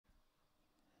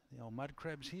old mud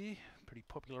crabs here, pretty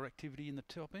popular activity in the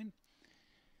top end.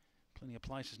 Plenty of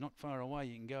places not far away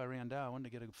you can go around Darwin to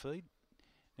get a feed.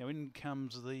 Now in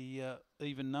comes the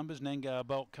even numbers. Nangar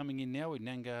Bolt coming in now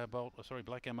with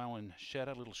Black Ammo and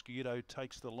Shadow. Little Scudo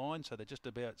takes the line, so they're just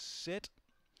about set.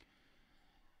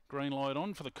 Green light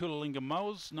on for the Coolalingga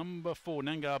mowers. Number 4,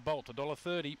 Nangar Bolt,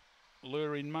 $1.30.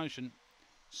 Lure in motion,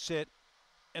 set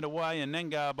and away, and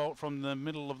Nangar Bolt from the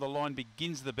middle of the line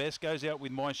begins the best, goes out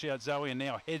with My Shout Zoe and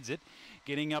now heads it.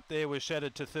 Getting up there was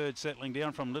Shattered to third, settling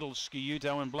down from Little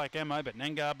Sciuto and Black Ammo, but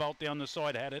Nangar Bolt down the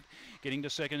side had it. Getting to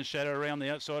second, Shadow around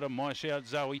the outside of My Shout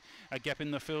Zoe. A gap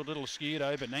in the field, Little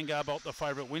Sciuto, but Nangar Bolt, the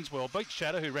favourite, wins well. Beat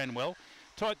Shadow, who ran well.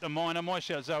 Tight the minor. My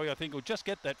Shout Zoe, I think, will just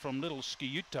get that from Little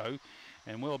Sciuto.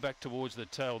 And well back towards the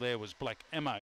tail there was Black Ammo.